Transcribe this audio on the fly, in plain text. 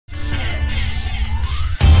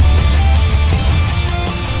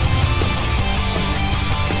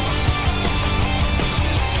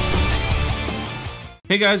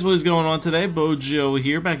Hey guys, what is going on today? Bojo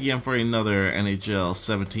here, back again for another NHL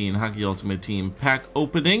 17 Hockey Ultimate Team pack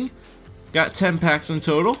opening. Got 10 packs in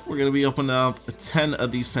total. We're going to be opening up 10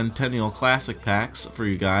 of these Centennial Classic packs for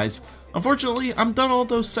you guys. Unfortunately, I'm done all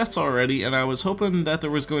those sets already, and I was hoping that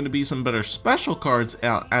there was going to be some better special cards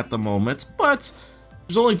out at the moment, but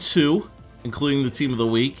there's only 2, including the Team of the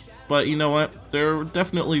Week. But you know what? They're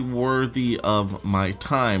definitely worthy of my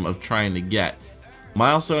time of trying to get.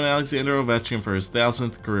 Milestone Alexander Ovechkin for his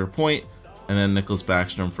 1000th career point, and then Nicholas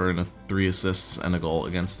Backstrom for 3 assists and a goal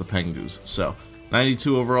against the Penguins. So,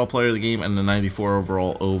 92 overall player of the game and the 94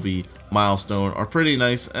 overall OV milestone are pretty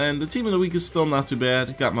nice, and the Team of the Week is still not too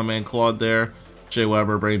bad. Got my man Claude there, Shea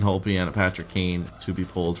Weber, Braden Holtby, and Patrick Kane to be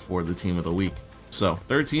pulled for the Team of the Week. So,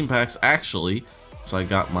 13 packs actually. So I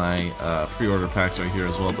got my pre-order packs right here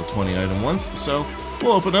as well, the 20 item ones. So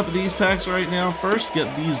we'll open up these packs right now. First,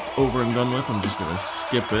 get these over and done with. I'm just gonna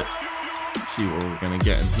skip it. Let's see what we're gonna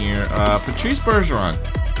get in here. Patrice Bergeron.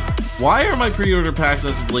 Why are my pre-order packs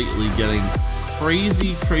as of lately getting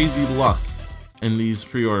crazy luck in these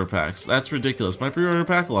pre-order packs? That's ridiculous. My pre-order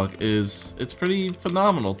pack luck it's pretty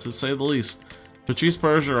phenomenal to say the least. Patrice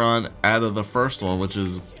Bergeron out of the first one, which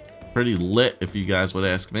is pretty lit if you guys would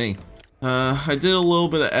ask me. I did a little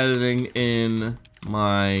bit of editing in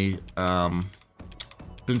my,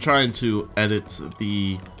 been trying to edit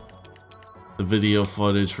the video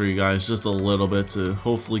footage for you guys just a little bit to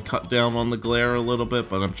hopefully cut down on the glare a little bit,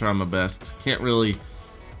 but I'm trying my best.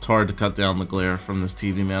 It's hard to cut down the glare from this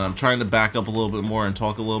TV, man. I'm trying to back up a little bit more and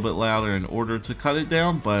talk a little bit louder in order to cut it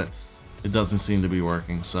down, but it doesn't seem to be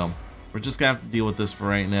working, so we're just gonna have to deal with this for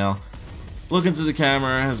right now. Look into the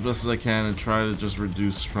camera as best as I can and try to just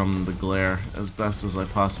reduce from the glare as best as I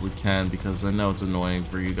possibly can, because I know it's annoying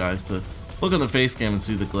for you guys to look on the face cam and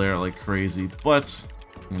see the glare like crazy, but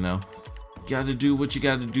you know, you gotta do what you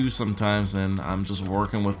gotta do sometimes, and I'm just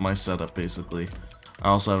working with my setup basically. I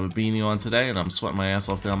also have a beanie on today and I'm sweating my ass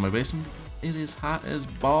off down in my basement because it is hot as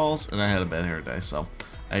balls and I had a bad hair day, so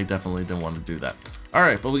I definitely didn't want to do that.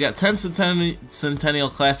 Alright, but we got 10 Centennial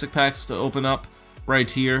Classic packs to open up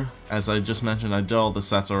right here. As I just mentioned, I did all the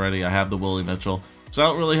sets already. I have the Willie Mitchell, so I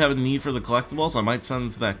don't really have a need for the collectibles. I might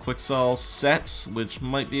send to that quick sell sets, which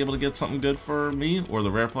might be able to get something good for me, or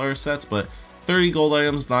the rare player sets, but 30 gold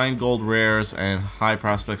items, 9 gold rares, and high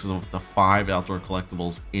prospects of up to 5 outdoor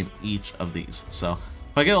collectibles in each of these. So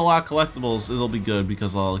if I get a lot of collectibles, it'll be good,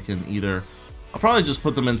 because I'll probably just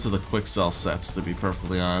put them into the quick sell sets, to be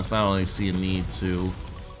perfectly honest. I don't really see a need to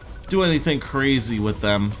do anything crazy with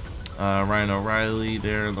them. Ryan O'Reilly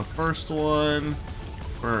there in the first one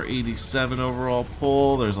for 87 overall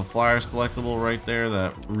pull. There's a Flyers collectible right there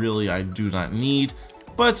that really I do not need,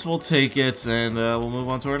 but we'll take it, and we'll move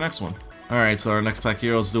on to our next one. Alright, so our next pack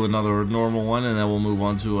here, let's do another normal one, and then we'll move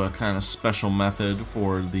on to a kind of special method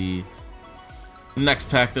for the next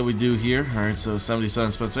pack that we do here. Alright, so 77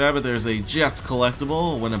 Spencer Abbott, there's a Jets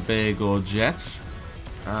collectible, Winnebago Jets.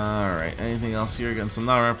 Alright, anything else here? Getting some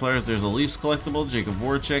non-rare players. There's a Leafs collectible, Jacob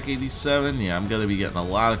Voracek 87. Yeah, I'm going to be getting a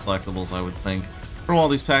lot of collectibles, I would think. From all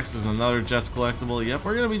these packs, there's another Jets collectible. Yep,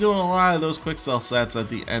 we're going to be doing a lot of those quick sell sets at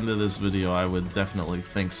the end of this video, I would definitely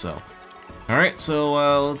think so. Alright, so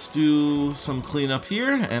let's do some cleanup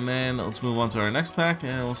here, and then let's move on to our next pack,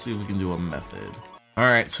 and we'll see if we can do a method.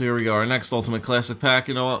 Alright, so here we go, our next Ultimate Classic pack.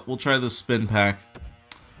 You know what, we'll try the spin pack.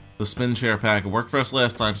 The spin chair pack. It worked for us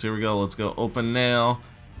last time, so here we go. Let's go open now.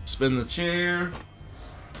 Spin the chair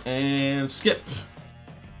and skip.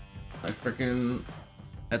 My freaking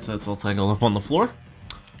headset's all tangled up on the floor.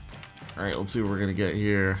 Alright, let's see what we're gonna get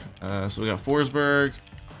here. So we got Forsberg.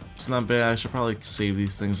 It's not bad. I should probably save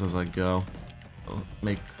these things as I go. It'll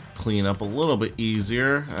make cleanup a little bit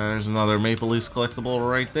easier. There's another Maple Leafs collectible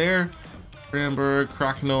right there. Granberg,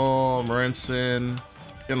 Crocknell, Marinson.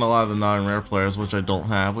 Getting a lot of the non-rare players, which I don't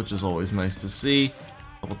have, which is always nice to see.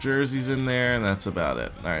 Couple jerseys in there, and that's about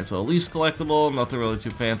it. Alright, so Leafs collectible, nothing really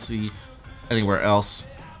too fancy anywhere else.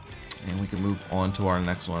 And we can move on to our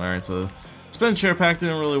next one. Alright, so spin chair pack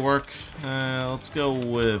didn't really work. Let's go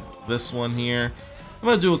with this one here. I'm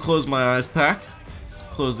going to do a close my eyes pack.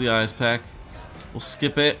 Close the eyes pack. We'll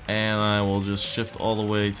skip it, and I will just shift all the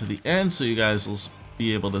way to the end so you guys will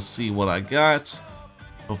be able to see what I got.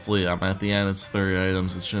 Hopefully I'm at the end. It's 30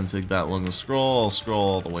 items. It shouldn't take that long to scroll. I'll scroll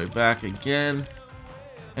all the way back again.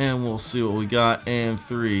 And we'll see what we got in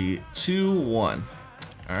 3, 2, 1.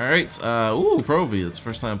 Alright, ooh, Provy. It's the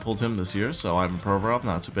first time I pulled him this year, so I'm a Provorov,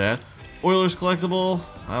 not too bad. Oilers collectible.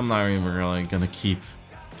 I'm not even really gonna keep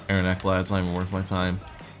Aaron Ekblad. It's not even worth my time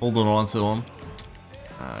holding on to him.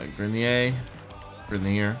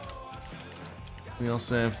 Grenier.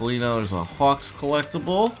 Nielsen, Foligno. There's a Hawks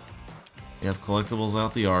collectible. Yep, collectibles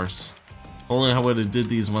out the arse. Only I would have did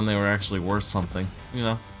these when they were actually worth something, you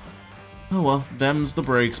know. Oh well, them's the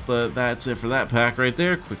breaks, but that's it for that pack right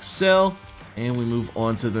there. Quick sell, and we move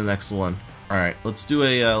on to the next one. Alright, let's do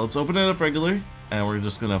a, let's open it up regularly, and we're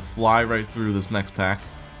just gonna fly right through this next pack,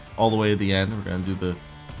 all the way to the end. We're gonna do the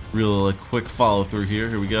real quick follow through here.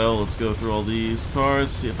 Here we go, let's go through all these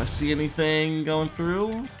cards, see if I see anything going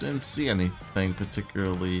through. Didn't see anything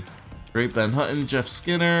particularly great. Ben Hutton, Jeff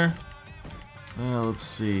Skinner. Let's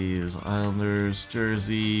see, there's Islanders,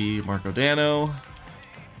 Jersey, Marco Dano.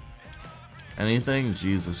 Anything?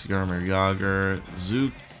 Jesus, Yarmir Yager,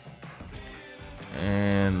 Zook.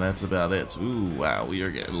 And that's about it. Ooh, wow, we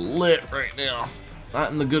are getting lit right now.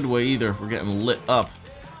 Not in the good way either, we're getting lit up.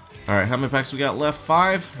 Alright, how many packs we got left?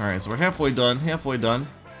 5? Alright, so we're halfway done,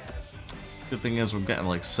 Good thing is we're getting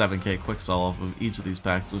like 7k quick sell off of each of these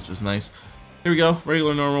packs, which is nice. Here we go,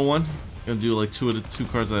 regular normal one. Gonna do like two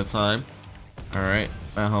cards at a time. Alright,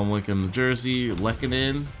 Matt Helmwick in the jersey,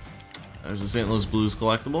 Lekanen. There's a St. Louis Blues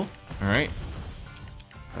collectible. Alright.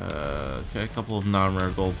 Okay, a couple of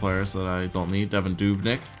non-rare gold players that I don't need. Devin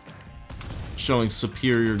Dubnyk. Showing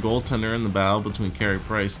superior goaltender in the battle between Carey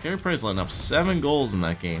Price. Carey Price letting up 7 goals in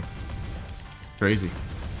that game. Crazy.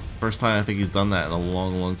 First time I think he's done that in a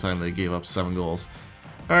long time they gave up 7 goals.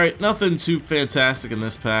 Alright, nothing too fantastic in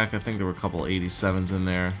this pack. I think there were a couple of 87s in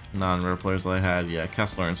there. Non-rare players that I had. Yeah,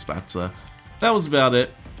 Kessler and Spezza. That was about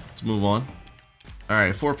it. Let's move on.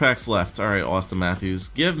 Alright, 4 packs left. Alright, Austin Matthews.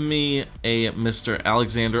 Give me a Mr.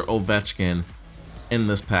 Alexander Ovechkin in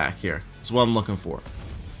this pack here. That's what I'm looking for.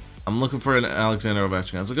 I'm looking for an Alexander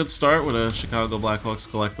Ovechkin. It's a good start with a Chicago Blackhawks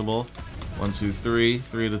collectible. 1, 2, 3.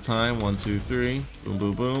 3 at a time. 1, 2, 3. Boom,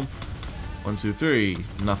 boom, boom. 1, 2, 3.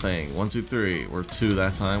 Nothing. 1, 2, 3. We're 2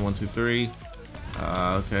 that time. 1, 2, 3.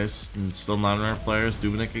 Okay, still non-rare players.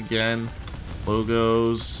 Dubnyk again.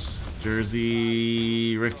 Logos,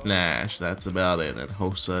 jersey, Rick Nash. That's about it. And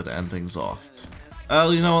Hossa to end things off.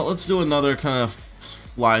 You know what? Let's do another kind of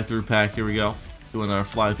fly-through pack. Here we go. Doing our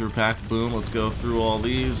fly-through pack. Boom. Let's go through all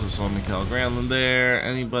these. I saw Mikael Granlund there.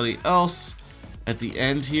 Anybody else at the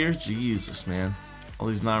end here? Jesus, man. All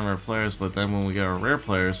these non-rare players, but then when we get our rare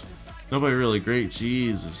players, nobody really great.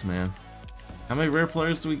 Jesus, man. How many rare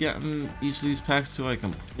players do we get in each of these packs too? I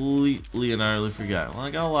completely and utterly forget. Well, I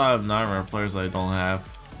got a lot of non-rare players that I don't have.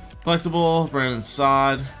 Collectible, Brandon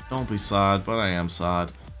Saad. Don't be Saad, but I am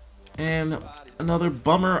Saad. And another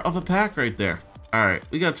bummer of a pack right there. Alright,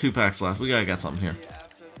 we got 2 packs left. We gotta get something here.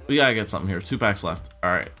 2 packs left.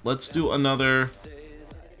 Alright, let's do another.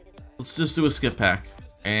 Let's just do a skip pack.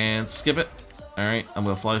 And skip it. Alright, I'm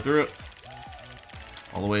gonna fly through it.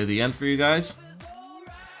 All the way to the end for you guys.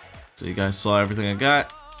 So you guys saw everything I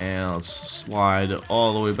got, and let's slide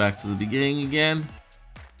all the way back to the beginning again.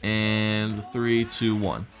 And 3, 2,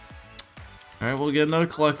 1. Alright, we'll get another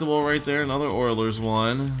collectible right there, another Oilers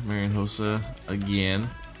one. Marian Hossa again.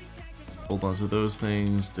 Hold on to those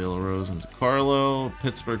things. De La Rose and DeCarlo.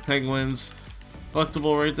 Pittsburgh Penguins.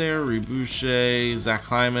 Collectible right there. Reboucher, Zach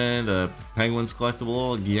Hyman, the Penguins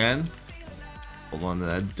collectible again. Hold on to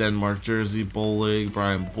that Denmark jersey. Bolig,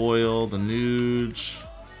 Brian Boyle, the Nuge.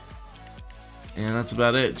 And that's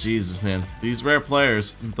about it. Jesus, man. These rare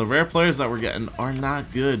players, the rare players that we're getting are not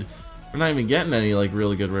good. We're not even getting any like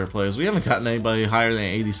really good rare players. We haven't gotten anybody higher than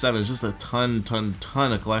 87. It's just a ton of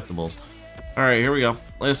collectibles. Alright, here we go.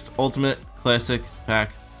 Last Ultimate Classic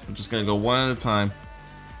pack. I'm just gonna go one at a time.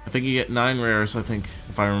 I think you get 9 rares, I think,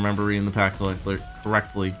 if I remember reading the pack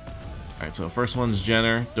correctly. Alright, so first one's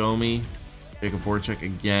Jenner, Domi, Jacob Voracek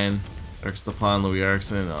again, Eric Stepan, Louis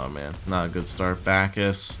Eriksson. Oh man, not a good start.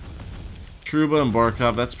 Bacchus. Truba and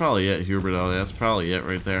Barkov, that's probably it. Huberdeau, that's probably it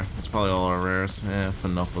right there. That's probably all our rares.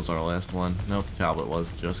 Phaneuf was our last one. Nope, Talbot was.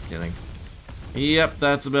 Just kidding. Yep,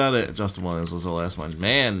 that's about it. Justin Williams was the last one.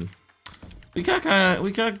 Man, we got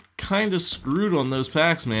kind of screwed on those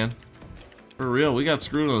packs, man. For real, we got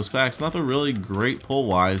screwed on those packs. Nothing really great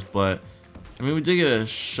pull-wise, but I mean, we did get a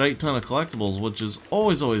shite ton of collectibles, which is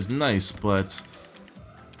always nice. But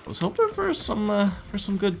I was hoping for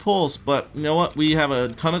some good pulls. But you know what? We have a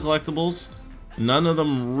ton of collectibles. None of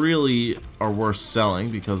them really are worth selling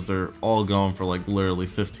because they're all going for like literally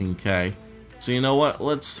 15k. So you know what?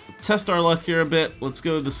 Let's test our luck here a bit. Let's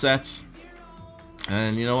go to the sets.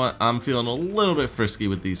 And you know what? I'm feeling a little bit frisky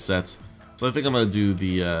with these sets. So I think I'm gonna do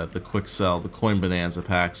the quick sell, the coin bonanza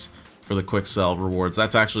packs for the quick sell rewards.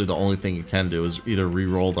 That's actually the only thing you can do is either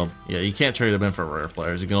re-roll them. Yeah, you can't trade them in for rare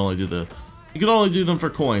players. You can only do them for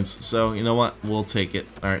coins. So you know what? We'll take it.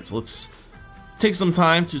 All right, so let's take some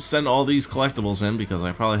time to send all these collectibles in because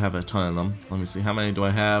I probably have a ton of them. Let me see, how many do I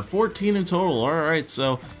have? 14 in total. All right,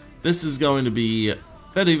 so this is going to be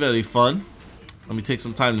very fun. let me take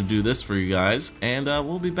some time to do this for you guys, and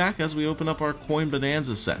we'll be back as we open up our Coin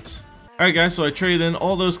Bonanza sets. Alright guys, so I traded in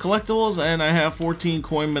all those collectibles, and I have 14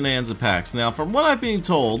 Coin Bonanza packs. Now, from what I'm being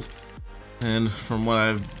told, and from what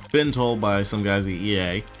I've been told by some guys at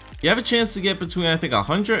EA, you have a chance to get between, I think,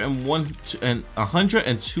 100 and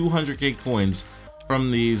 200k coins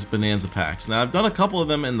from these Bonanza packs. Now, I've done a couple of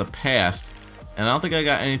them in the past, and I don't think I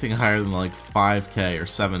got anything higher than like 5k or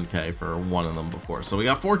 7k for one of them before. So we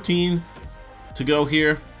got 14 to go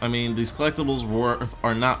here. I mean, these collectibles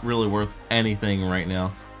are not really worth anything right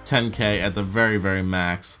now. 10k at the very, very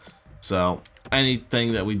max. So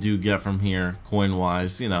anything that we do get from here,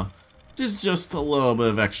 coin-wise, you know, just a little bit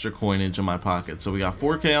of extra coinage in my pocket. So we got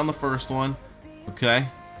 4k on the first one. Okay.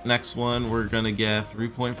 Next one, we're going to get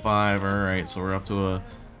 3.5. Alright, so we're up to a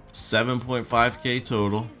 7.5k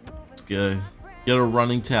total. Let's get a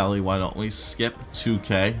running tally. Why don't we skip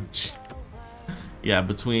 2k? Yeah,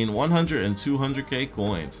 between 100 and 200k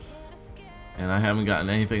coins. And I haven't gotten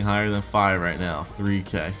anything higher than 5 right now.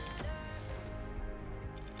 3k.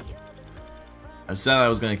 I said I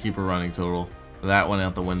was going to keep a running total. That went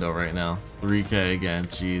out the window right now. 3k again.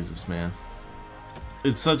 Jesus, man.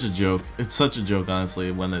 It's such a joke. It's such a joke,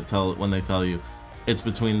 honestly, when they tell you it's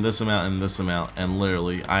between this amount and this amount, and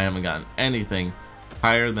literally I haven't gotten anything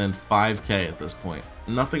higher than 5k at this point.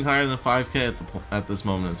 Nothing higher than 5k at this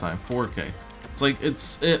moment in time. 4k.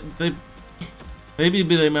 It's like maybe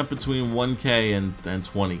they meant between 1k and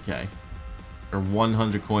 20k, or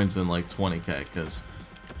 100 coins and like 20k, because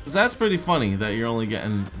that's pretty funny that you're only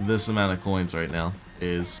getting this amount of coins right now.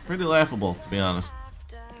 Is pretty laughable, to be honest.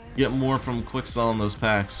 You get more from quick selling those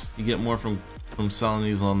packs. You get more from selling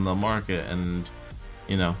these on the market, and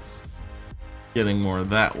you know, getting more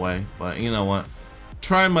that way. But you know what?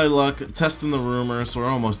 Trying my luck, testing the rumors. We're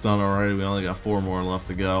almost done already. We only got 4 more left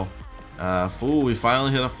to go. We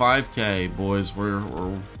finally hit a 5k, boys. We're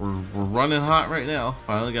running hot right now.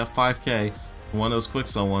 Finally got 5k. One of those quick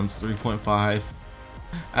sell ones, 3.5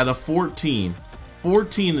 out of 14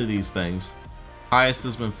 of these things. Highest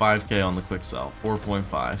has been 5k on the quick sell,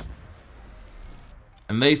 4.5.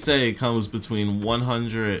 And they say it comes between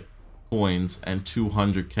 100 coins and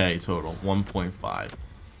 200k total, 1.5.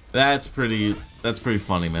 That's pretty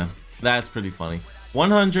funny, man. That's pretty funny.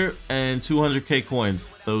 100 and 200k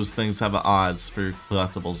coins, those things have odds for your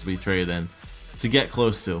collectibles to be traded in to get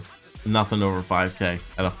close to. Nothing over 5k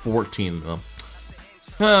out of 14 of them.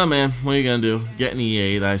 Oh man, what are you gonna do? Get an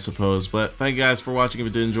E8, I suppose. But thank you guys for watching. If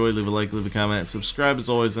you did enjoy, leave a like, leave a comment, subscribe as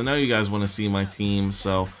always. I know you guys want to see my team,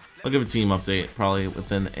 so I'll give a team update probably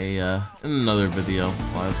within in another video,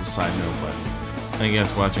 well, as a side note. But thank you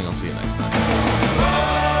guys for watching. I'll see you next time.